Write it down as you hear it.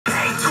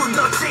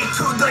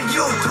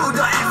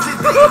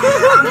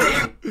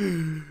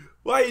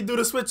Why you do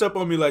the switch up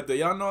on me like that?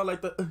 Y'all know I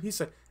like the. He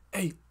said,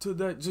 "A to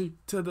the G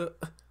to the."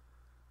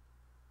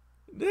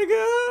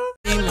 Nigga.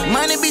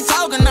 Money be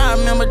talking, I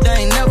remember they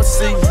ain't never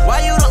seen.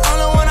 Why you the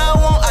only one I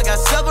want? I got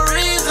several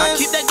reasons. I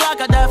keep that Glock,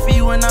 I die for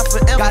you and I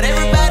forever. Got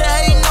everybody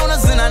hating on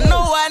us and I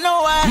know why.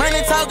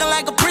 Money talking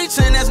like a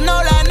preacher and there's no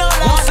lie.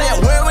 Won't say a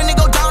word when they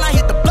go down, I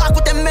hit the block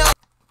with that milk.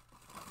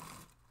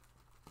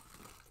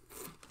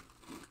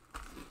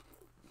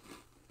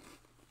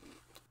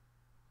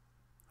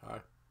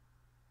 Hi.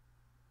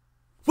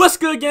 What's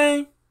good,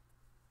 gang?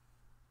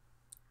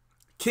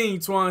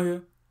 KvngTwon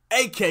here.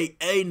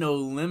 AKA No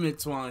Limit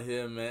Twon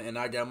here, man, and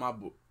I got my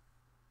book.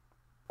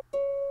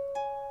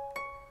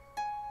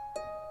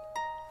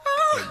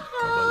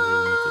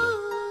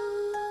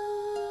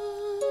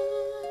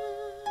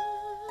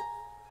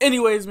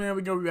 Anyways, man,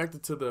 we gonna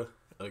react to the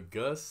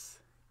Agust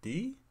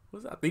D.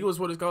 What's that? I think it was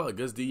what it's called,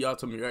 Agust D. Y'all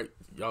told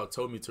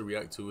me to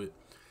react to it.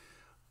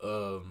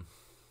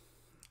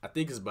 I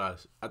think it's by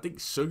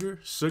Sugar.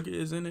 Sugar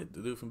is in it.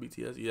 The dude from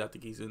BTS. Yeah, I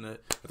think he's in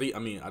that. I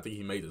think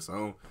he made the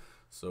song.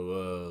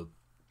 So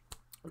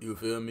you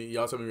feel me?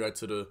 Y'all told me right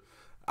to the.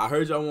 I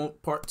heard y'all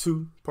want part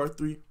 2, part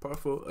 3, part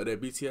 4 of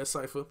that BTS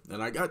cipher,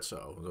 and I got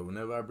y'all. So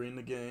whenever I bring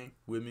the gang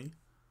with me,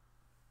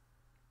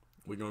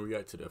 we're gonna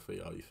react to that for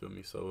y'all. You feel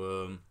me?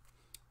 So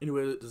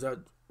anyway, let's dive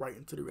right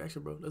into the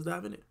reaction, bro. Let's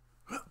dive in it.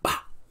 Bah!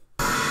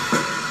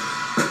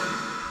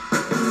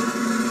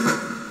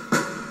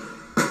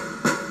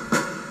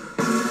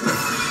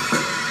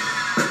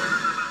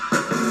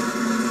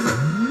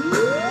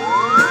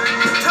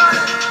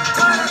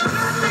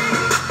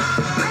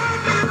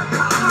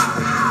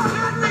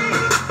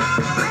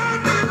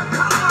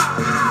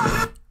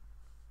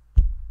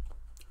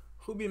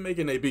 Who be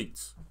making they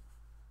beats?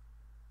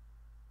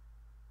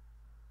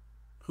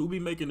 Who be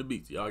making the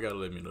beats? Y'all gotta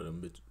let me know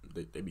them bitches.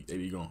 They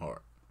be going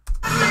hard.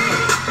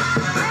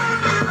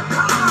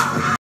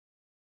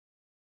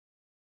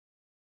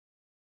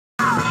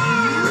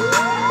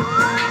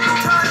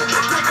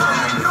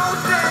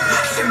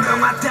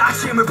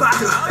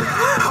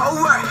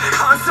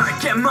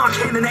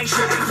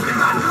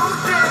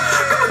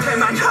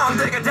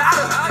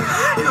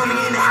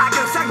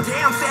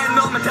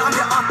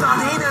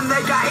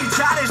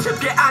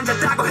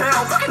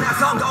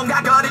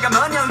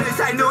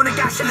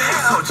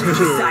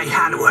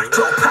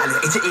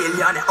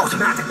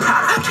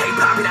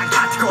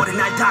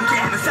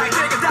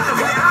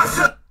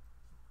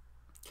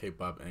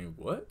 K-pop ain't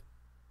what?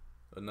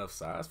 Enough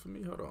size for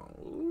me? Hold on.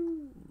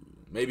 Ooh.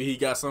 Maybe he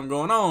got something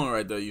going on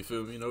right there, you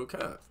feel me? No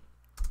cap.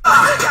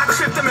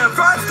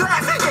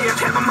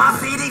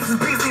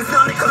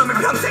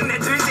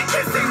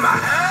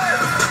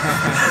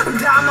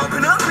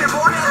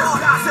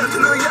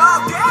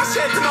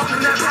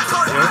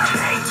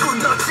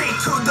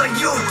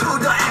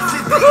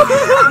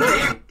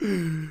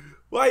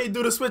 Why you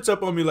do the switch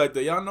up on me like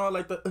that? Y'all know I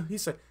like the. He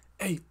said,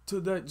 "A to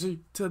the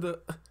G to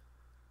the."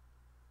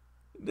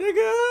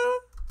 Nigga.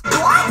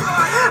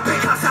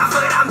 Because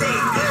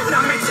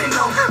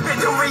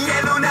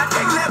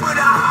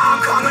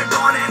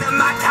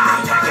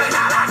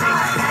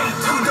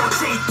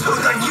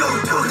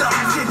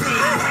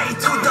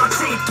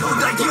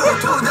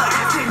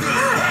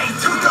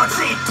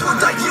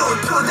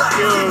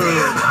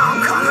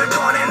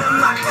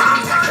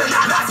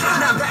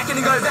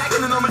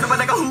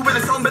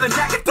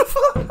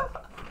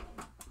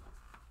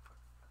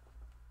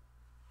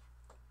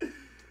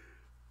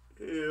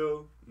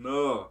hell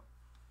no.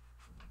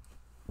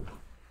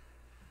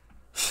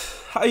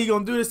 How you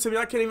gonna do this to me?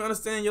 I can't even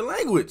understand your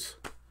language.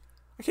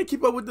 I can't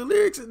keep up with the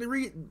lyrics and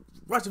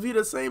watch the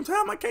video at the same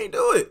time. I can't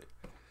do it.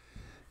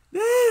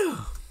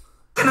 Damn.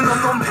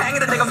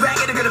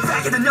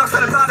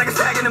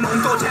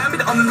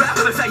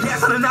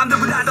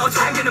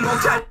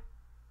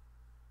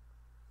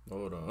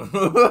 Hold on.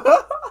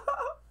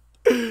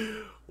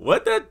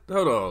 What that?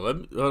 Hold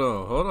on.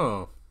 Hold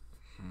on.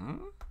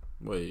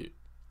 Wait.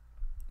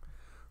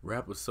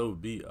 Rapper so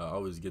beat, I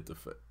always get the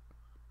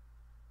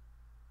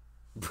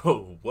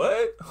Bro,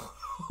 what?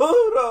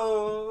 Hold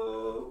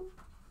on.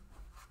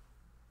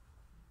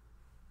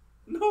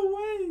 No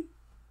way.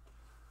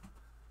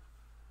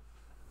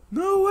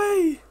 No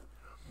way.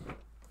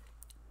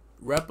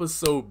 Rapper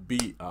so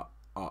beat, I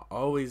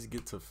always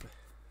get to.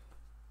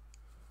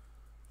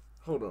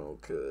 Hold on,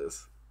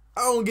 cuz.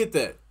 I don't get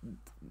that.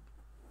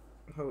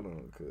 Hold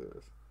on,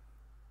 cuz.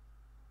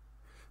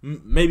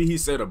 Maybe he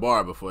said a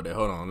bar before that.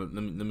 Hold on.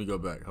 Let me go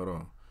back. Hold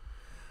on.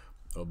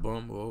 A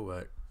bum go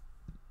back.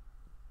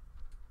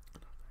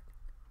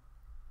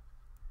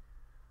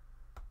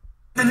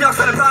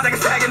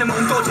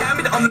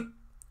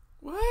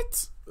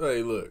 What?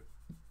 Hey, look.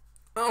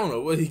 I don't know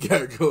what he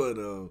got going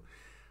on,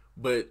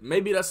 but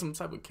maybe that's some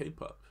type of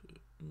K-pop shit.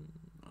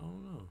 I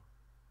don't know.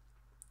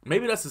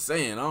 Maybe that's a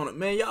saying. I don't know.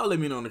 Man, y'all let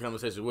me know in the comment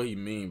section what he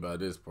mean by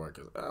this part,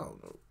 cause I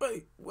don't know.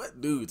 Wait,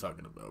 what dude you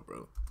talking about,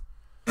 bro?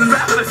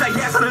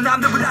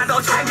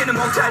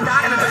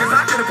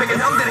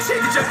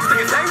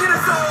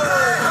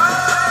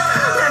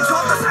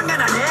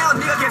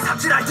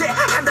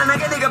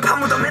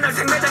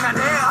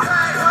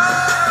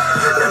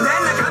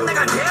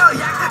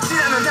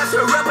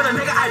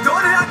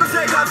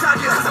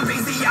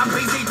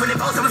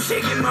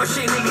 시기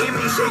멋있는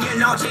힘이 시기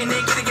너지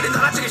니끼리끼리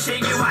놀아주기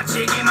시기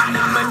와치기만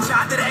남은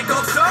자들의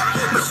곡소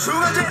무슨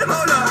주문지를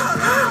몰라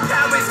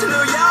Paris to New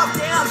York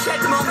damn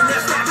shit 먹는 내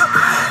step up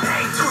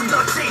A to the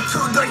G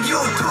to the U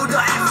to the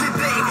F to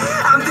B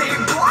I'm the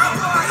boy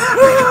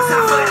because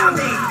I'm what I'm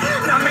the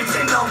난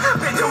미친놈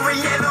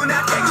비투위에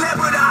lunatic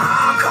level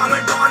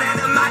홍콩을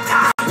보내는 my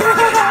time.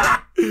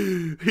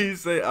 He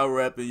say I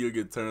rap and you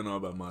get turned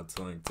on by my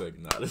tongue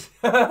technology.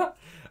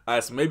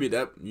 Alright, so maybe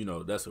that, you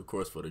know, that's of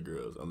course for the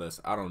girls,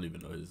 unless I don't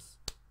even know his,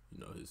 you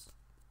know, his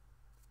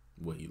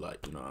what he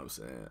like, you know what I'm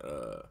saying?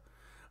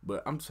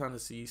 But I'm trying to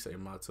see, he say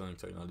my tongue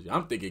technology.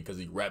 I'm thinking because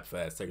he rap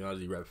fast,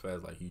 technology rap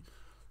fast, like he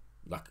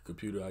like a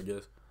computer, I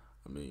guess.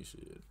 I mean,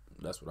 shit,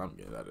 that's what I'm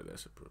getting out of that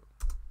shit, bro.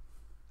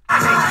 A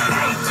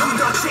to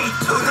the G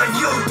to the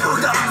U to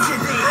the F to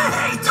D.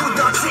 A to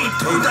the G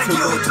to the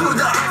U to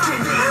the F to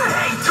D.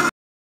 A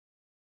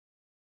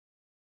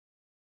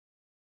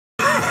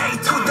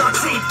to the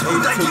G to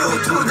the U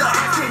to the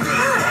F to D.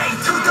 A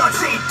to the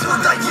G to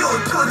the U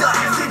to the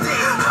F to D.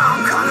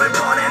 홍콩을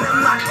보내는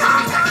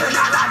막상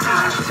technology.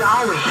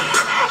 Sorry,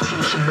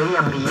 진심이야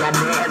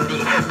미안해. 네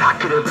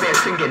밖으로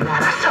뺏은 게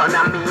나라서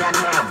난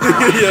미안해.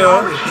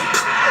 Sorry.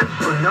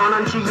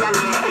 분노는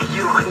지향에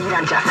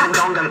유일한 자산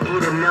건강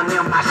잃으면 내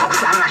엄마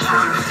속상한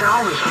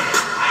sorry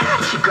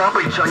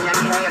직업을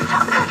전향해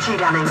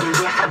질하는 게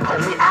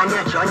예사범이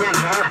아니야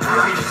전향해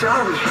I'm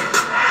sorry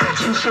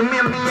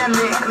진심이야 미안해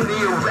네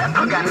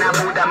래퍼가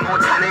나보다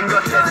못하는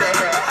것에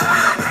대해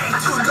A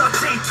to the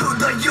G to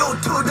the U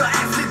to the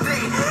F to D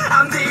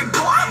I'm the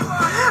boy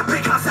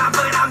because I'm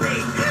what I'm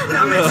the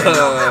난 미친놈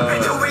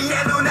비투위에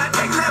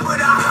lunatic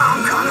level다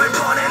홍콩을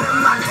보내는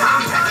막상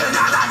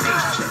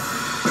technology.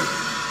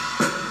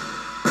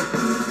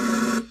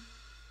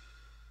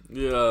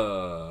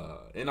 Yeah,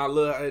 and I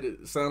love how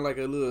it sound like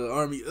a little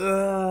army.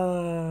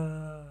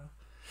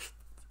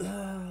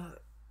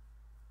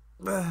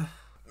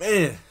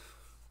 Man,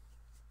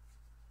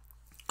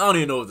 I don't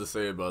even know what to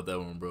say about that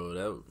one,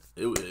 bro.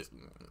 It was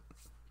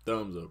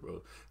thumbs up,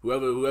 bro.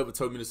 Whoever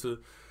told me to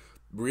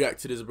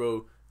react to this,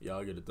 bro,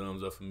 y'all get a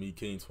thumbs up from me,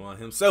 KvngTwon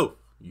himself.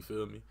 You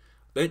feel me?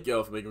 Thank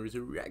y'all for making me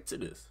react to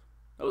this.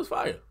 That was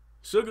fire.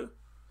 Sugar,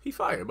 he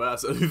fired by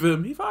himself. You feel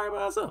me? He fired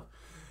by himself.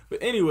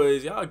 But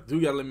anyways, y'all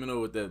do gotta let me know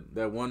what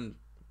that one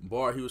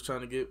bar he was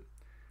trying to get,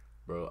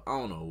 bro. I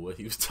don't know what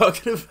he was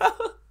talking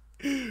about,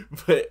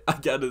 but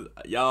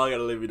y'all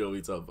gotta let me know what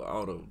he talking about.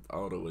 I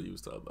don't know what he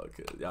was talking about,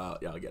 cause y'all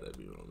gotta let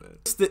me know, man.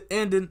 It's the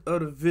ending of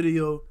the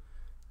video.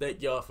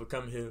 Thank y'all for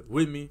coming here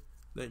with me.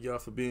 Thank y'all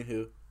for being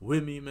here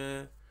with me,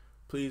 man.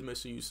 Please make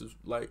sure you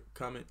like,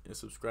 comment, and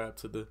subscribe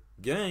to the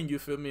gang. You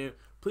feel me? And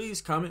please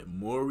comment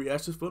more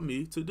reactions for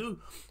me to do.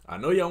 I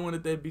know y'all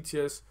wanted that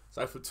BTS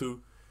Cypher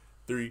 2,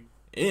 3.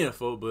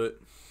 Info, but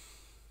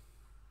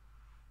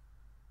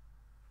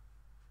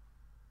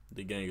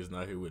the gang is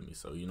not here with me,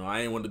 so you know I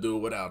ain't want to do it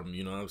without them.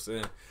 You know what I'm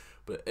saying?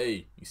 But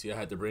hey, you see, I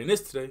had to bring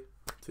this today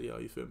to y'all.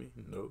 You feel me?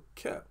 No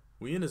cap,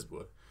 we in this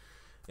boy.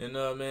 And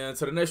man,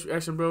 to the next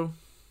reaction, bro.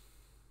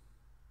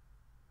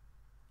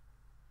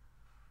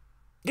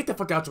 Get the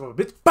fuck out your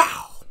bitch!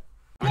 Bow.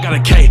 I got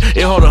a K,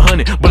 it hold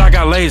 100, but I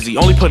got lazy,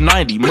 only put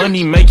 90.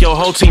 Money make your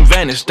whole team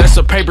vanish, that's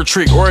a paper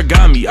trick,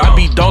 origami. I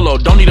be dolo,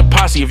 don't need a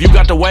posse, if you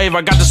got the wave,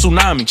 I got the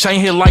tsunami. Chain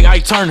hit like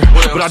Ike Turner,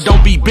 but I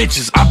don't beat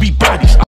bitches, I beat bodies.